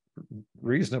can't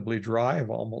reasonably drive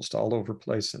almost all over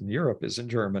place in Europe is in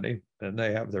Germany, and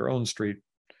they have their own street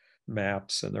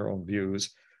maps and their own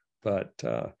views, but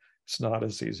it's not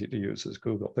as easy to use as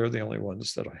Google. They're the only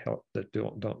ones that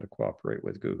don't cooperate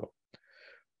with Google.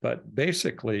 But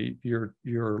basically, you're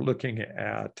looking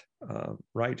at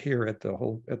right here at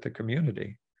the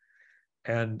community,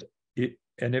 and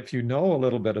if you know a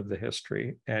little bit of the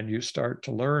history and you start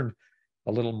to learn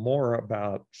a little more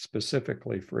about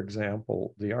specifically, for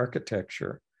example, the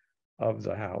architecture of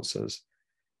the houses,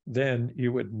 then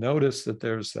you would notice that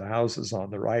there's the houses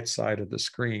on the right side of the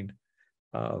screen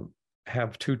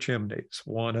have two chimneys,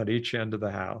 one at each end of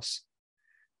the house,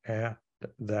 and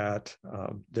that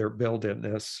they're built in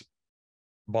this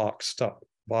box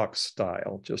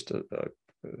style, just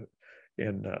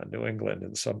in New England,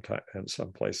 and in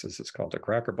some places it's called a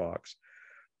cracker box.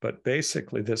 But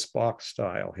basically this box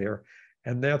style here,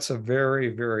 and that's a very,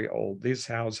 very old, these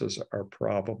houses are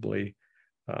probably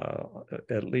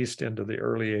at least into the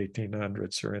early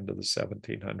 1800s or into the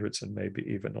 1700s, and maybe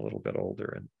even a little bit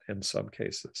older in some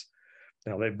cases.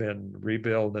 Now they've been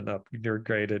rebuilt and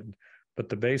upgraded, but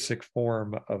the basic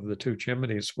form of the two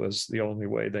chimneys was the only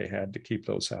way they had to keep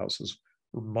those houses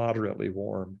moderately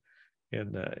warm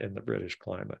in the British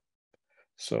climate.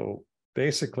 So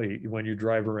basically, when you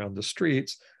drive around the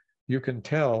streets, you can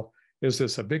tell, is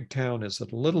this a big town? Is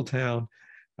it a little town?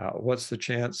 What's the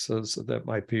chances that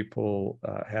my people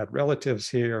had relatives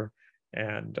here?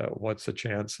 And what's the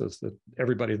chances that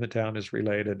everybody in the town is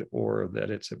related, or that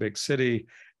it's a big city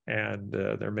and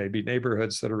there may be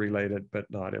neighborhoods that are related, but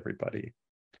not everybody.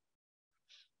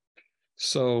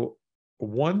 So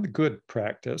one good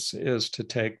practice is to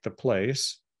take the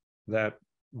place that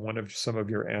some of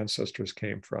your ancestors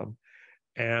came from,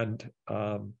 and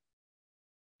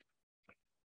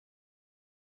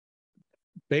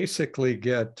basically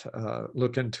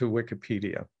look into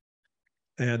Wikipedia.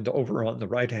 And over on the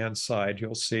right-hand side,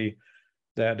 you'll see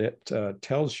that it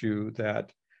tells you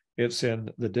that it's in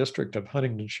the district of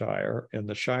Huntingdonshire, in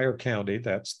the Shire County,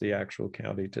 that's the actual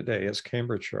county today, is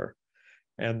Cambridgeshire.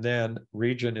 And then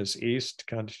region is East,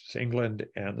 England,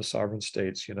 and the Sovereign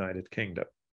States, United Kingdom.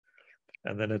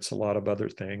 And then it's a lot of other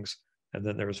things. And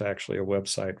then there's actually a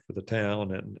website for the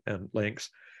town and links.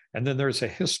 And then there's a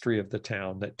history of the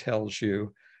town that tells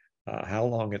you how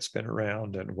long it's been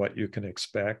around and what you can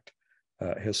expect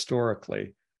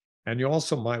historically. And you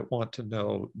also might want to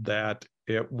know that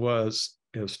it was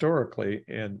historically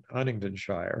in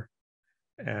Huntingdonshire,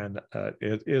 and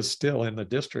it is still in the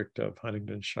district of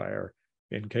Huntingdonshire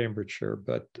in Cambridgeshire,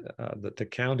 but that the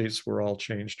counties were all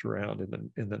changed around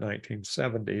in the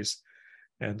 1970s.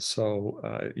 And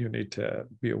so you need to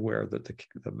be aware that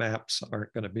the maps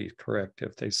aren't going to be correct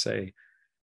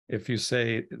if you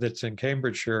say that's in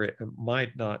Cambridgeshire, it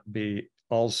might not be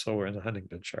also in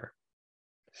Huntingdonshire.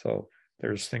 So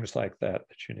there's things like that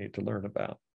you need to learn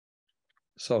about.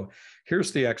 So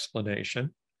here's the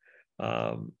explanation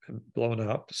blown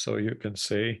up so you can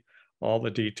see all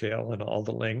the detail and all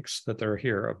the links that are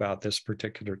here about this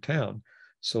particular town.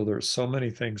 So there's so many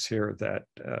things here that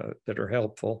are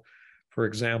helpful. For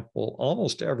example,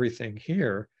 almost everything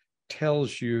here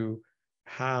tells you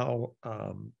how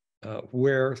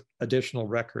where additional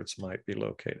records might be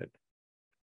located,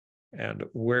 and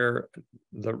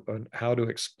how to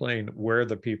explain where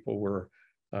the people were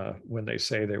when they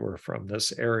say they were from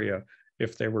this area,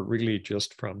 if they were really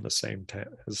just from the same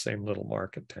little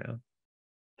market town.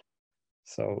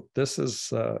 So this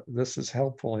is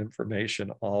helpful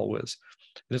information always.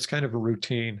 And it's kind of a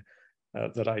routine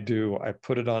that I do. I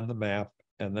put it on the map,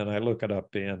 and then I look it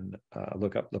up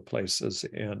look up the places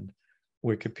in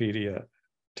Wikipedia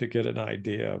to get an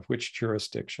idea of which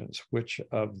jurisdictions, which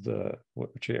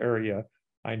area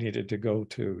I needed to go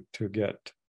to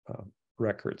get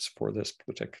records for this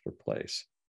particular place.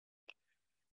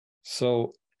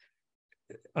 So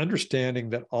understanding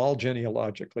that all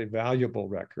genealogically valuable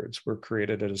records were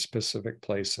created at a specific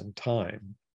place and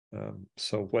time.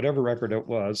 So whatever record it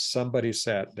was, somebody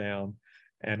sat down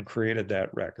and created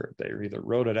that record. They either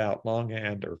wrote it out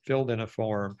longhand or filled in a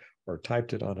form or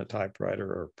typed it on a typewriter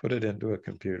or put it into a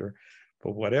computer.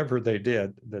 But whatever they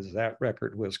did, that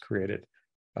record was created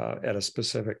at a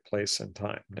specific place and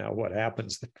time. Now, what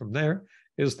happens from there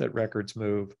is that records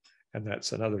move, and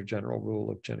that's another general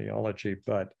rule of genealogy.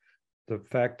 But the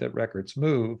fact that records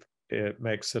move, it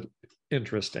makes it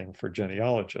interesting for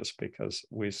genealogists because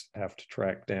we have to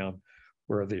track down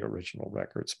where the original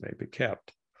records may be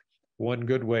kept. One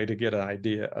good way to get an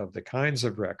idea of the kinds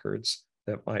of records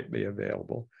that might be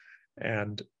available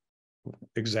and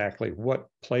exactly what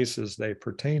places they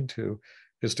pertain to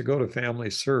is to go to Family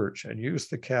Search and use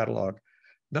the catalog,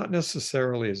 not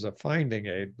necessarily as a finding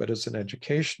aid, but as an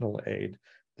educational aid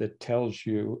that tells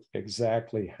you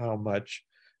exactly how much,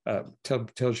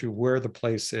 tells you where the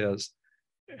place is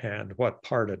and what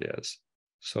part it is.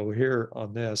 So here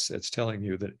on this, it's telling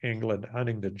you that England,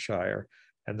 Huntingdonshire,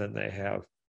 and then they have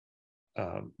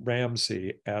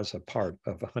Ramsey as a part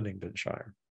of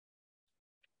Huntingdonshire.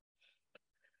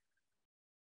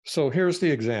 So here's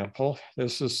the example.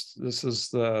 This is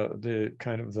the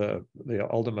kind of the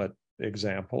ultimate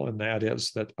example, and that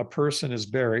is that a person is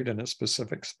buried in a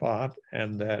specific spot,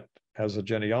 and that as a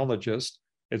genealogist,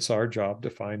 it's our job to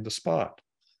find the spot.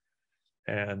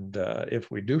 And if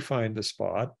we do find the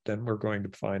spot, then we're going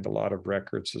to find a lot of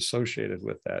records associated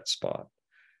with that spot.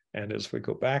 And as we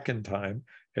go back in time,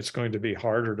 it's going to be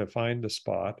harder to find the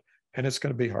spot, and it's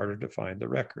going to be harder to find the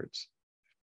records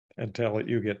until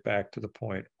you get back to the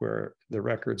point where the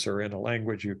records are in a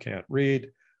language you can't read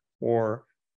or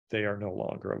they are no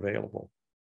longer available.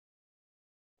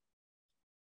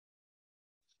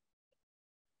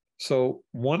 So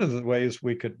one of the ways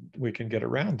we can get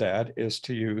around that is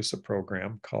to use a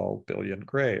program called Billion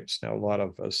Graves. Now, a lot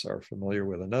of us are familiar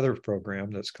with another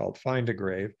program that's called Find a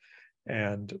Grave,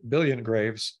 and Billion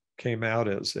Graves came out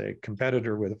as a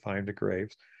competitor with Find a Grave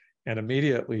and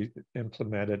immediately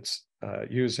implemented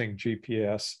using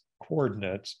GPS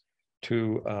coordinates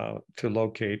to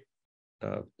locate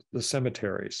the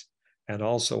cemeteries and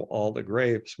also all the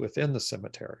graves within the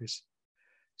cemeteries.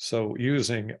 So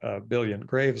using a Billion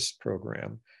Graves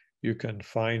program, you can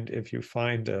find, if you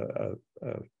find a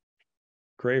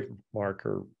grave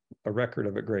marker, a record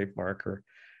of a grave marker,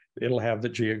 it'll have the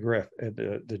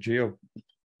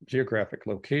geographic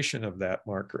location of that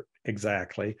marker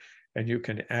exactly, and you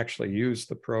can actually use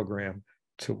the program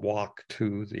to walk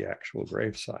to the actual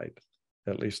gravesite,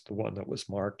 at least the one that was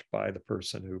marked by the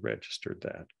person who registered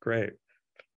that grave.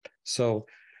 So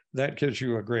that gives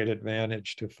you a great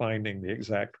advantage to finding the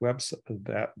exact website,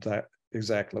 that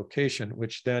exact location,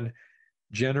 which then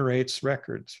generates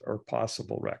records or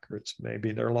possible records.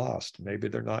 Maybe they're lost, maybe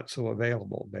they're not so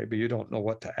available, maybe you don't know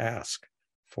what to ask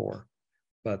for,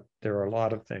 but there are a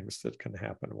lot of things that can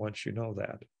happen once you know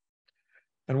that.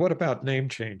 And what about name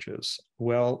changes?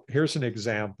 Well, here's an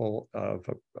example of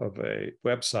a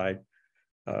website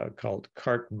called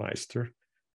Kartenmeister.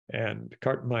 And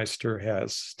Kartenmeister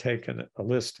has taken a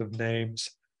list of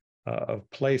names, of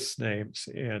place names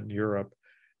in Europe,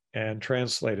 and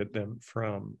translated them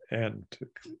and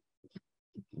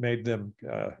made them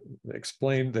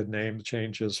explain the name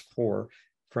changes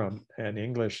from in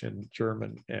English and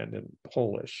German and in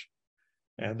Polish,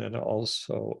 and then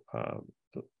also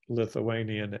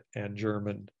Lithuanian and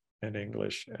German and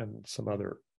English and some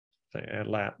other thing, and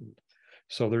Latin.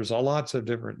 So there's lots of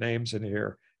different names in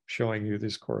here showing you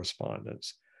this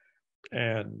correspondence.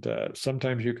 And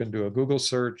sometimes you can do a Google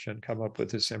search and come up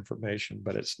with this information,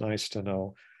 but it's nice to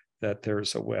know that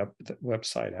there's a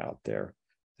website out there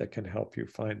that can help you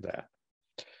find that.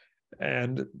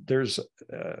 And there's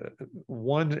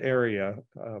one area,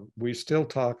 we still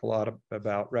talk a lot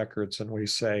about records, and we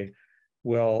say,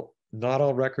 well, not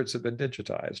all records have been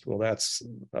digitized. Well, that's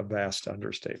a vast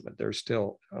understatement. There's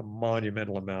still a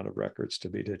monumental amount of records to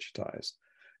be digitized.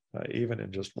 Even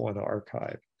in just one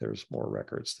archive, there's more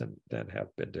records than have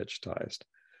been digitized.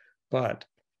 But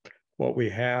what we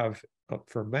have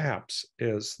for maps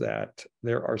is that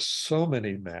there are so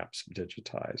many maps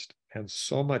digitized, and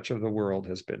so much of the world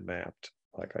has been mapped,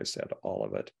 like I said, all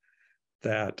of it,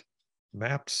 that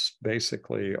maps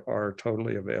basically are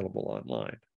totally available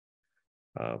online.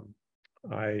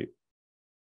 I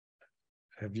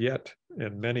have yet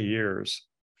in many years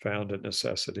found a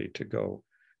necessity to go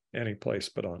any place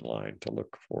but online to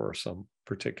look for some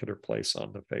particular place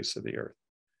on the face of the earth.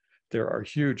 There are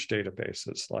huge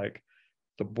databases like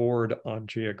the Board on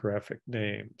Geographic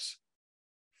Names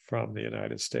from the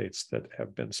United States that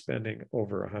have been spending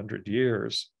over 100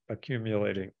 years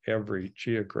accumulating every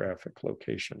geographic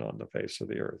location on the face of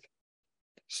the earth.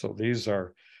 So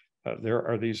there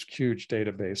are these huge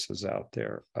databases out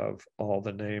there of all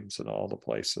the names and all the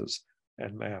places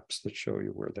and maps that show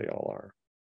you where they all are.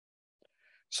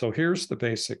 So here's the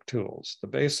basic tools. The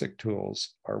basic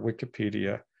tools are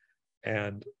Wikipedia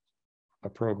and a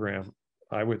program,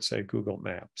 I would say Google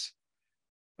Maps.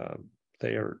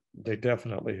 They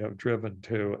definitely have driven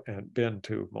to and been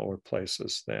to more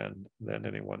places than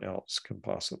anyone else can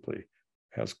possibly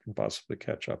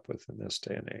catch up with in this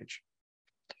day and age.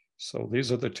 So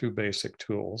these are the two basic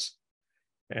tools.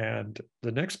 And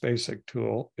the next basic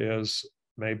tool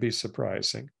may be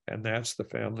surprising, and that's the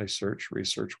Family Search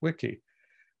Research Wiki.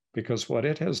 Because what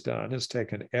it has done is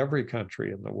taken every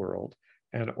country in the world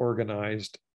and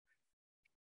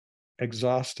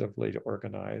exhaustively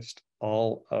organized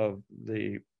all of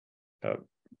the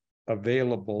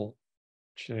available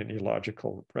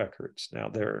genealogical records. Now,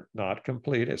 they're not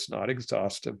complete, it's not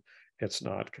exhaustive, it's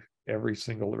not every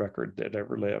single record that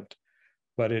ever lived,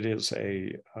 but it is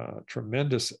a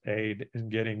tremendous aid in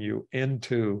getting you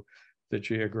into the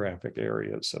geographic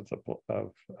areas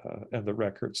and the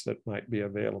records that might be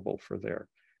available for there.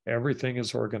 Everything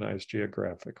is organized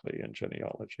geographically in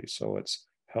genealogy, so it's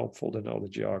helpful to know the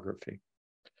geography.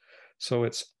 So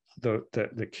it's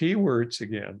the key words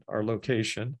again are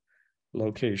location,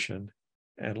 location,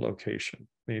 and location,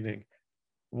 meaning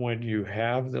when you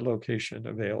have the location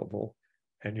available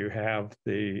and you have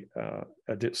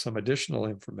some additional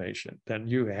information, then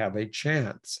you have a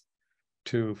chance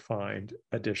to find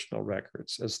additional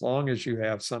records. As long as you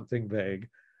have something vague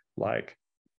like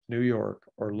New York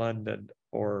or London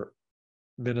or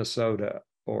Minnesota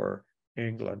or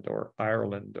England or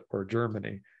Ireland or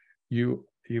Germany, you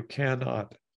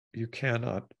cannot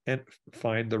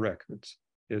find the records.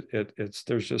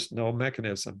 There's just no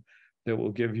mechanism that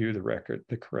will give you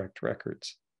the correct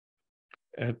records.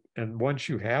 And once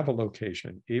you have a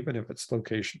location, even if it's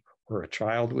location where a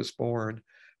child was born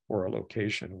or a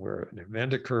location where an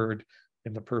event occurred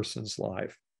in the person's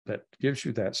life that gives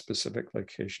you that specific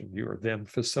location, you are then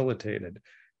facilitated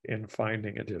in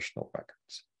finding additional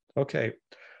records. Okay,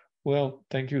 well,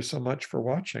 thank you so much for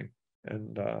watching.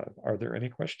 And are there any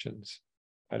questions?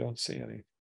 I don't see any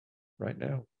right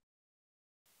now.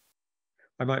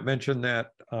 I might mention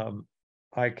that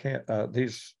I can't,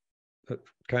 these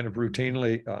kind of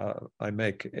routinely, I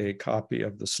make a copy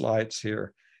of the slides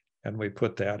here and we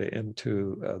put that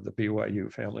into the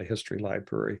BYU Family History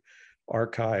Library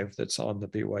archive that's on the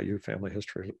BYU Family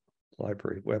History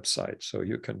Library website. So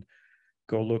you can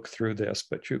go look through this,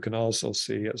 but you can also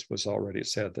see, as was already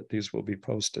said, that these will be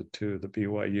posted to the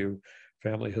BYU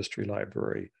Family History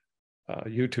Library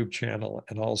YouTube channel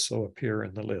and also appear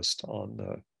in the list on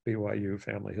the BYU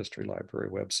Family History Library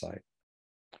website.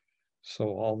 So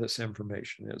all this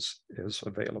information is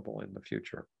available in the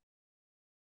future.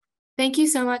 Thank you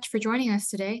so much for joining us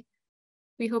today.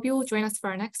 We hope you will join us for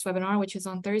our next webinar, which is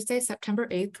on Thursday, September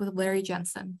 8th with Larry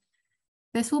Jensen.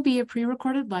 This will be a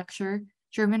pre-recorded lecture,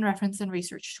 German Reference and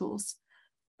Research Tools.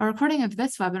 A recording of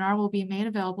this webinar will be made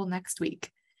available next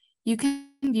week. You can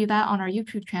view that on our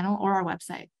YouTube channel or our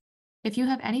website. If you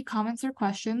have any comments or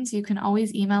questions, you can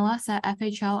always email us at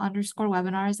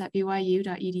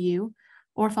fhl_webinars@byu.edu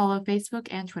or follow Facebook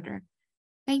and Twitter.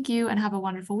 Thank you and have a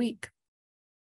wonderful week.